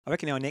I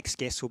reckon our next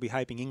guest will be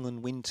hoping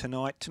England win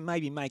tonight to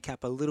maybe make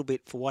up a little bit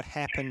for what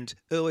happened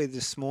earlier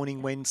this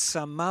morning when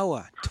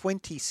Samoa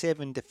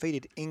 27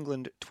 defeated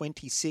England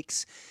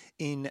 26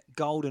 in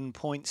Golden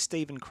Point.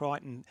 Stephen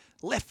Crichton,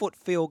 left foot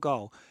field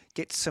goal,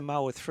 gets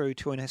Samoa through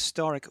to an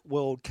historic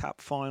World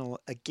Cup final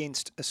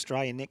against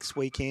Australia next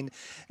weekend.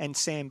 And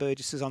Sam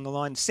Burgess is on the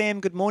line.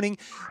 Sam, good morning.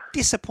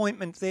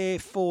 Disappointment there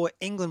for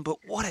England, but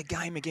what a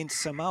game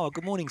against Samoa.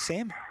 Good morning,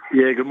 Sam.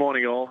 Yeah, good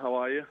morning all. How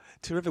are you?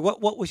 Terrific.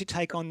 What was your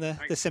take on the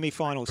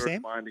semi-final, Sam? Sam?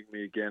 Reminding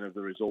me again of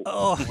the result.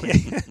 Oh,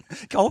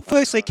 yeah.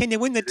 Firstly, can you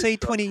win the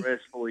T20?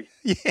 Gracefully.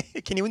 Yeah,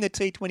 can you win the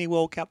T20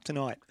 World Cup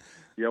tonight?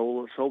 Yeah,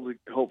 well,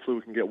 hopefully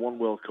we can get one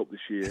World Cup this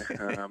year.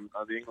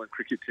 The England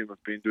cricket team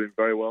have been doing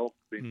very well.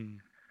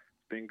 Been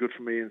good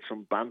for me in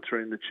some banter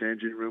in the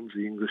changing rooms,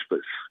 the English, but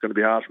it's going to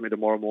be hard for me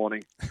tomorrow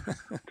morning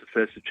to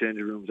face the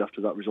changing rooms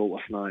after that result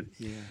last night.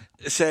 Yeah.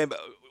 Sam,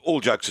 all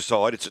jokes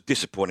aside, it's a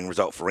disappointing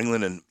result for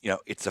England, and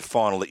it's a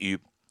final that you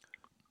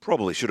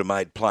probably should have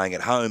made playing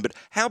at home. But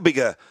how big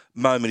a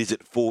moment is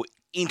it for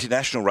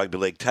international rugby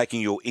league,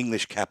 taking your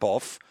English cap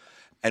off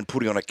and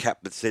putting on a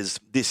cap that says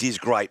this is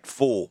great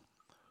for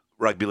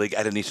rugby league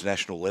at an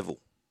international level?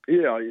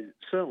 Yeah, it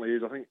certainly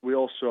is. I think we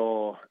all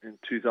saw in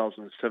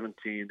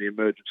 2017 the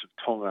emergence of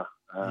Tonga,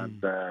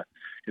 and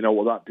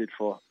what that did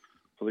for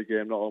the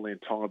game, not only in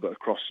Tonga but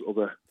across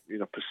other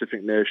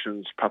Pacific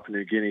nations, Papua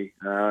New Guinea.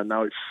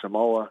 Now it's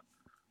Samoa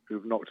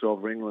who've knocked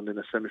over England in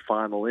a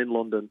semi-final in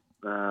London.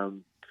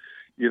 And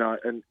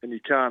you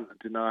can't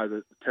deny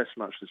that the Test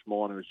match this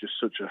morning was just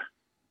such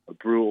a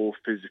brutal,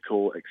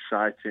 physical,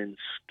 exciting,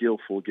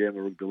 skillful game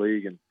of rugby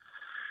league. And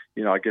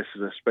I guess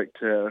as a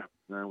spectator,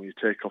 when you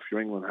take off your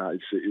England hat,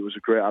 it was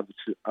a great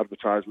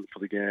advertisement for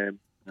the game,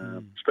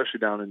 especially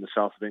down in the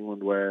south of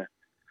England where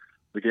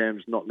the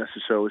game's not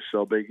necessarily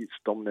so big. It's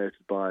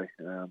dominated by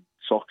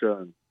soccer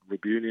and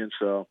rugby union.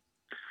 So,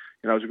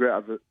 it was a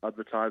great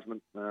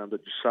advertisement,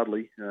 but just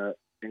sadly,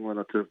 England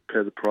had to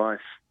pay the price.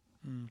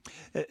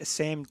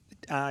 Sam,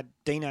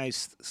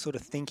 Dino's sort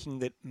of thinking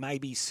that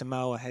maybe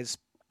Samoa has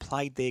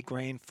played their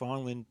grand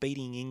final and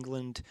beating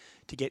England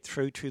to get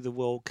through to the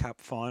World Cup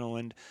final.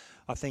 And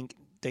I think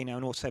Dino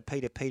and also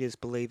Peter Peters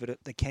believe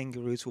that the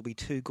Kangaroos will be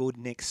too good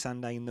next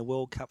Sunday in the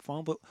World Cup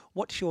final. But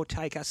what's your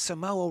take? Are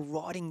Samoa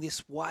riding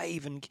this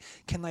wave, and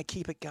can they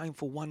keep it going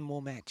for one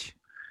more match?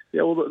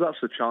 Yeah, well, that's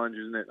the challenge,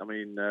 isn't it? I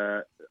mean,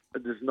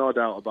 there's no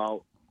doubt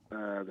about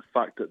the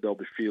fact that they'll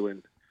be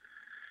feeling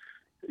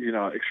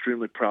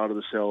extremely proud of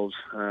themselves.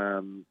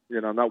 And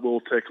that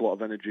will take a lot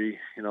of energy.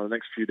 The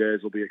next few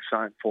days will be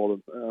exciting for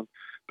them.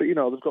 But they've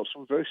got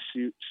some very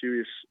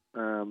serious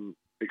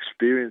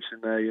experience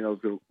in there.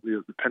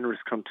 The Penrith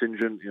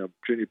contingent,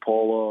 Junior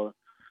Paulo,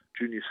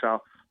 Junior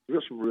Sal. We've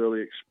got some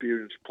really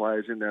experienced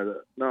players in there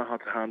that know how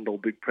to handle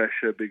big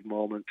pressure, big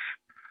moments.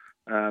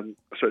 So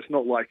it's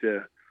not like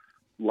they're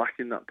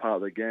lacking that part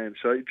of the game.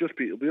 So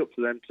it'll be up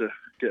to them to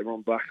get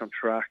everyone back on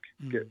track,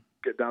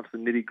 get down to the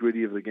nitty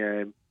gritty of the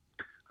game,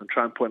 and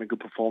try and put in a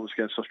good performance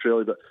against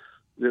Australia. But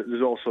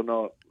there's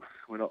also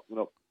we're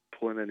not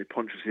pulling any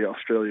punches here.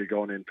 Australia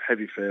going in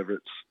heavy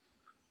favourites.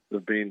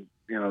 They've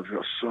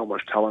got so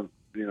much talent,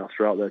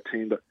 throughout their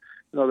team. But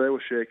they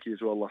were shaky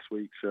as well last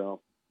week. So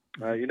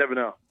you never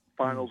know.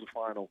 Finals are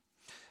final.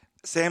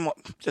 Sam,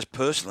 just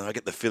personally, I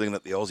get the feeling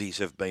that the Aussies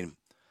have been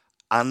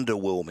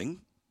underwhelming,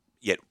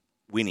 yet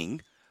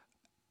winning,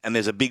 and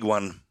there's a big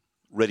one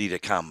ready to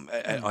come.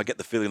 I get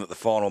the feeling that the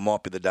final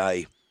might be the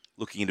day,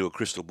 looking into a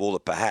crystal ball,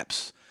 that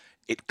perhaps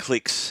it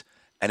clicks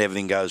and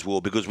everything goes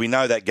well, because we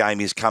know that game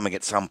is coming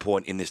at some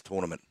point in this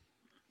tournament.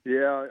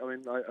 Yeah, I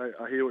mean,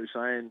 I hear what you're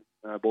saying,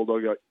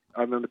 Bulldog.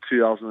 I remember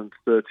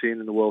 2013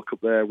 in the World Cup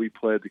there, we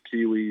played the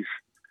Kiwis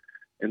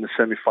in the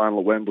semi-final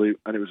at Wembley,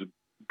 and it was a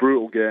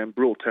brutal game,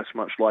 brutal test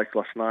match like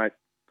last night.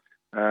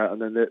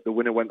 And then the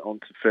winner went on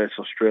to face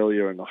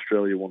Australia, and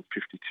Australia won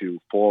 52-4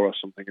 or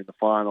something in the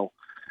final.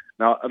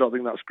 Now, I don't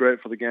think that's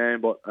great for the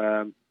game, but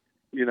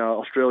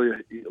Australia,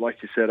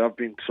 like you said, I've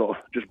been sort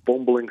of just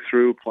bumbling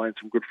through, playing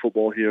some good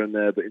football here and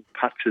there, but in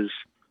patches.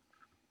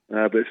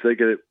 But if they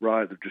get it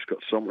right, they've just got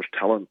so much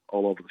talent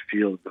all over the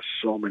field. There's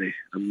so many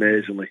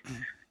amazingly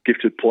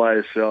gifted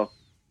players. So,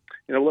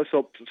 let's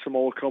hope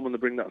Samoa come and they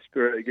bring that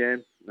spirit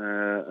again.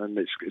 And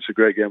it's a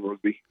great game of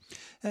rugby.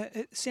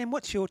 Sam,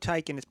 what's your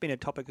take, and it's been a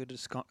topic of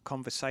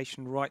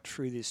conversation right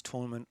through this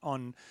tournament,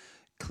 on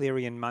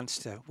Cleary and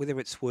Munster, whether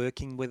it's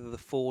working, whether the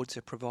forwards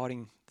are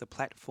providing the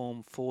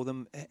platform for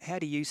them? How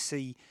do you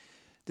see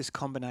this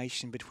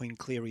combination between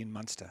Cleary and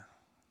Munster?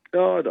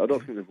 No, I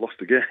don't think they've lost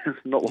a game.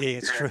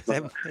 It's true. I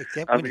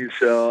mean, it's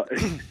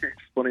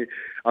funny.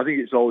 I think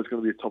it's always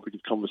going to be a topic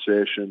of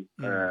conversation.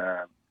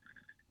 The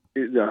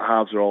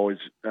halves are always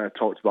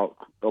talked about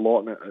a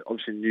lot, and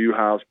obviously new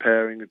halves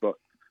pairing. But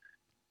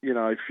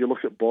if you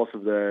look at both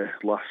of their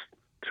last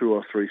 2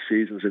 or 3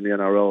 seasons in the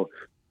NRL,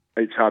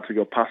 it's hard to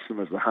go past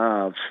them as the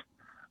halves.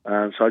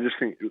 So I just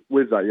think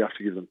with that you have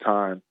to give them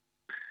time.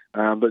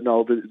 But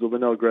no, there'll be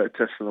no greater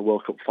test than the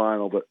World Cup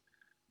final. But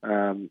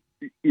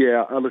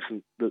Yeah,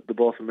 listen, they're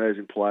both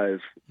amazing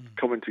players.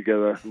 Coming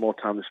together, the more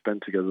time they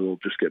spend together, they'll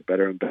just get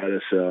better and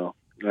better. So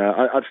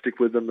I'd stick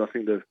with them. I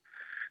think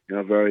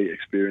they're very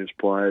experienced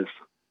players.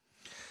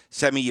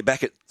 Sammy, you're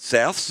back at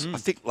Souths. I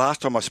think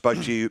last time I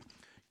spoke to you,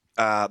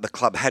 the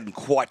club hadn't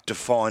quite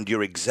defined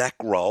your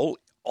exact role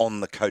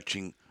on the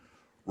coaching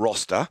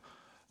roster.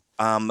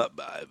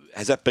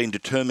 Has that been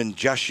determined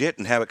just yet?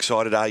 And how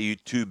excited are you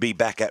to be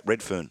back at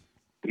Redfern?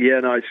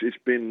 Yeah, no, it's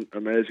been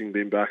amazing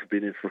being back. I've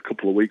been in for a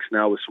couple of weeks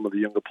now with some of the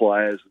younger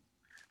players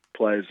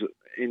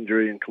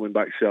injury and coming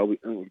back. So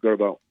we've got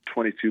about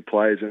 22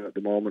 players in at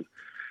the moment.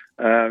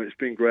 It's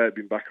been great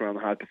being back around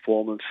the high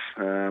performance.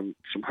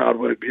 Some hard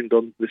work being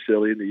done this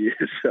early in the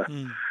year. So,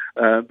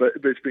 but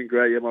it's been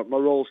great. Yeah, my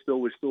role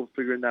we're still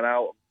figuring that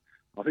out.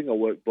 I think I'll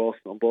work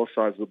on both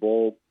sides of the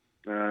ball,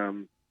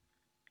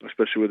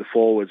 especially with the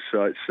forwards.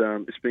 So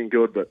it's been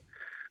good, but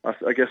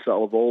I guess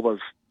that'll evolve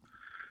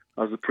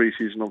as the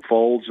pre-season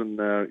unfolds. And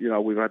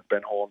we've had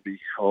Ben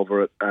Hornby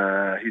over it.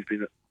 He's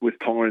been with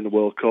Tonga in the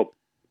World Cup.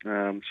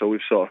 So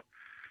we've sort of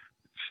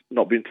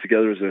not been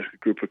together as a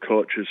group of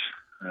coaches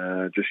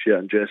just yet,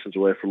 and Jason's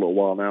away for a little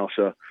while now.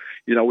 So,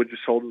 we're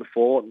just holding the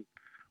fort, and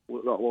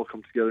that'll all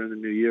come together in the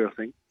new year, I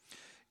think.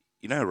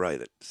 You know, Ray,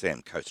 that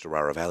Sam coached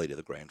Aurora Valley to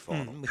the grand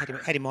final. We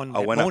had him on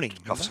that morning. I went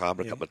up to Coffs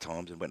Harbour a couple of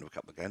times and went to a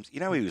couple of games. He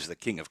was the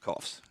king of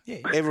Coffs. Yeah.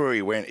 Everywhere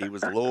he went, he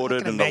was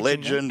lauded and the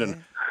legend.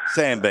 And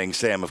Sam being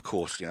Sam, of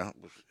course, was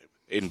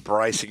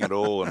embracing it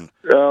all. And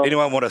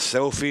anyone want a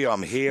selfie?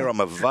 I'm here. I'm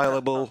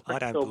available. I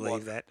don't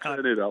believe that.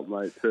 Turn it up,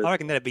 mate. I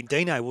reckon that'd be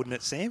Dino, wouldn't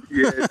it, Sam?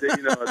 Yeah,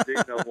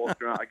 Dino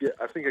walked around.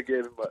 I think I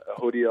gave him a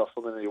hoodie or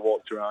something, and he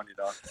walked around,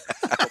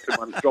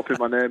 dropping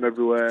my name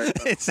everywhere.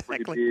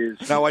 Exactly.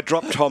 No, I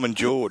dropped Tom and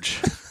George.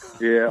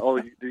 Yeah. Oh,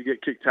 did you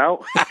get kicked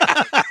out?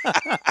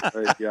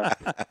 There you go.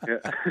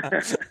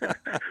 Yeah.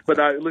 But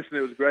no, listen,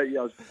 it was great.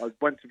 Yeah, I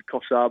went to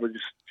Coffs Harbour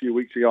just a few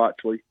weeks ago,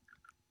 actually,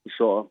 to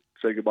sort of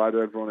say goodbye to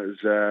everyone. It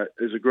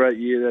was a great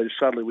year there.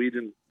 Sadly, we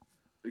didn't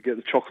get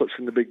the chocolates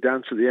in the big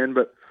dance at the end,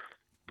 but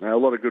a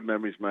lot of good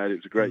memories made. It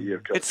was a great year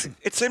of coaching.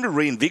 It seemed to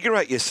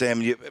reinvigorate you,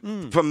 Sam.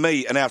 For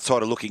me, an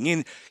outsider looking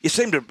in, you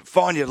seem to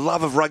find your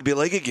love of rugby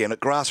league again at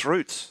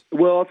grassroots.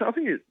 Well, I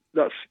think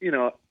that's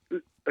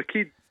a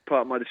key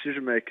part of my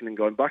decision making and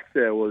going back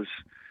there was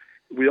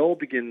we all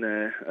begin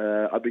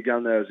there. I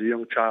began there as a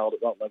young child at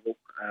that level,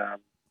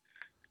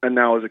 and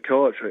now as a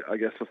coach, I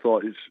guess I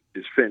thought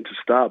it's fitting to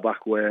start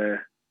back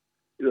where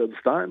the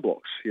starting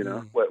blocks,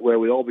 where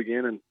we all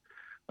begin and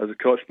as a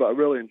coach. But I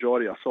really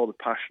enjoyed it. I saw the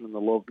passion and the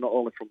love not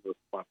only from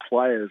my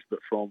players but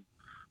from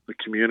the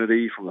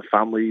community, from the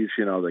families,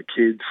 the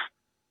kids,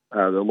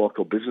 the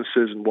local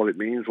businesses, and what it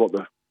means, what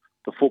the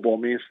football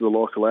means to the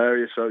local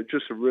area. So it's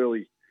just a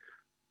really,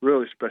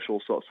 really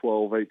special sort of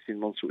 12, 18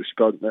 months that we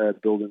spent there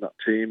building that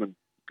team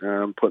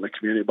and putting the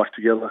community back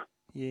together.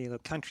 Yeah,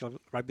 look, country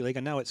rugby league,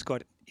 I know it's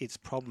got its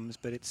problems,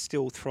 but it's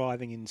still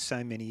thriving in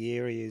so many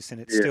areas,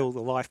 and it's still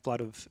the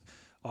lifeblood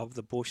of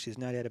the bush. There's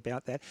no doubt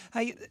about that.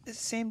 Hey,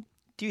 Sam,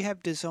 do you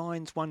have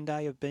designs one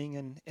day of being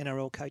an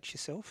NRL coach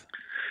yourself?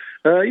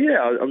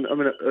 Yeah, I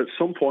mean, at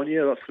some point,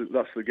 yeah,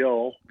 that's the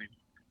goal. I mean,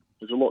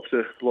 there's a lot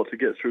to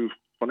get through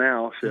for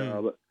now,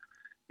 so, but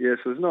yeah,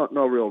 so there's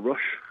no real rush.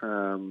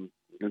 And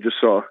just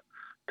sort of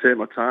take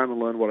my time and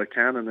learn what I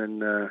can, and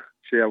then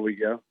see how we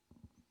go.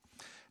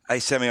 Hey,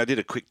 Sammy, I did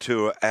a quick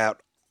tour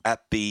out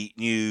at the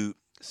new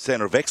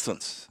Centre of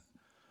Excellence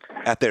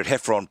out there at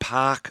Heffron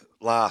Park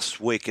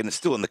last week, and it's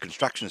still in the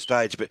construction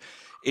stage, but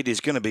it is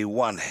going to be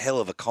one hell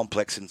of a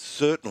complex, and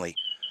certainly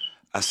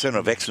a Centre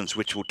of Excellence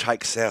which will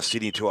take South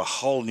Sydney to a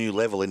whole new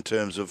level in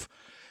terms of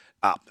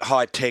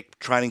high-tech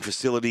training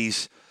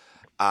facilities,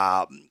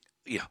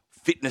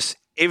 fitness.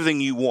 Everything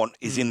you want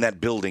is in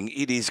that building.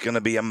 It is going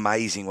to be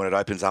amazing when it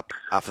opens up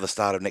after the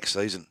start of next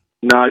season.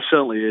 No, it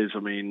certainly is. I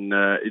mean,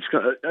 it's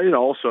got,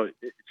 also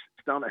it's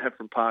down at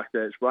Heffron Park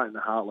there. It's right in the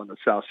heartland of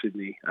South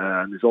Sydney,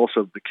 and there's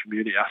also the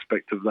community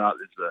aspect of that.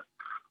 There's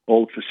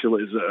all the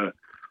facilities that are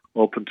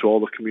open to all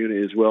the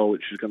community as well,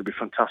 which is going to be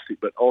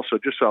fantastic. But also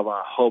just to have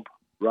our hub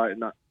right in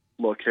that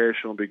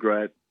location will be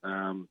great.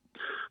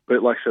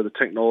 But like I said, the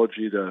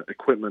technology, the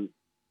equipment,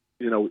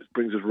 it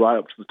brings us right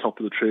up to the top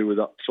of the tree with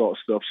that sort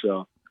of stuff.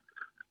 So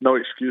no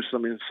excuse. I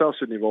mean, South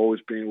Sydney have always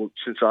been,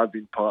 since I've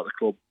been part of the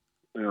club,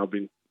 I've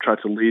been trying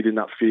to lead in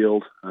that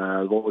field.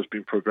 They've always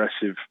been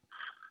progressive,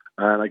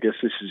 and I guess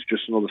this is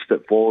just another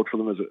step forward for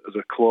them as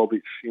a club.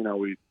 It's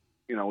we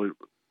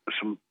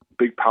some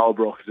big power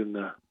brokers in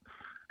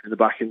the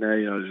back in there.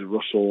 There's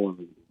Russell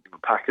and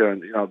Packer,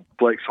 and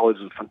Blake Solid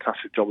does a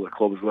fantastic job at the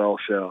club as well.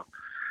 So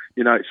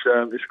it's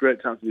a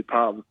great time to be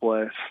part of the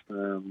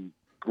place.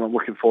 I'm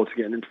looking forward to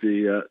getting into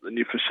the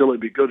new facility.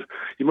 It'd be good.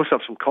 You must have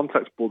some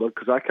contacts, Bulldog,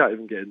 because I can't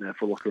even get in there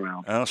for a look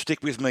around.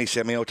 Stick with me,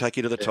 Sammy. I'll take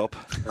you to the top.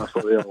 That's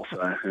what they all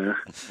say. Yeah.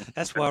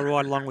 That's why I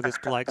ride along with this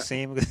bloke,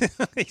 Sam.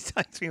 He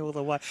takes me all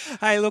the way.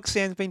 Hey, look,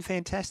 Sam, it's been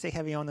fantastic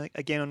having you on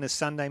again on this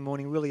Sunday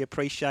morning. Really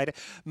appreciate it.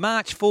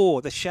 March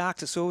 4, the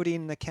Sharks, it's already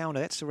in the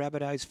calendar. That's the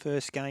Rabbitohs'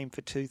 first game for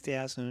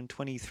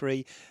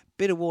 2023.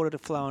 Bit of water to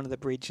flow under the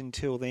bridge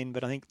until then,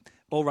 but I think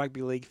all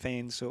rugby league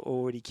fans are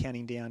already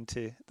counting down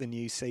to the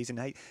new season.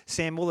 Hey,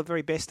 Sam, all the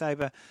very best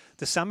over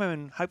the summer,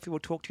 and hopefully we'll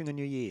talk to you in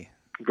the new year.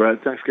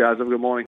 Great. Thanks, guys. Have a good morning.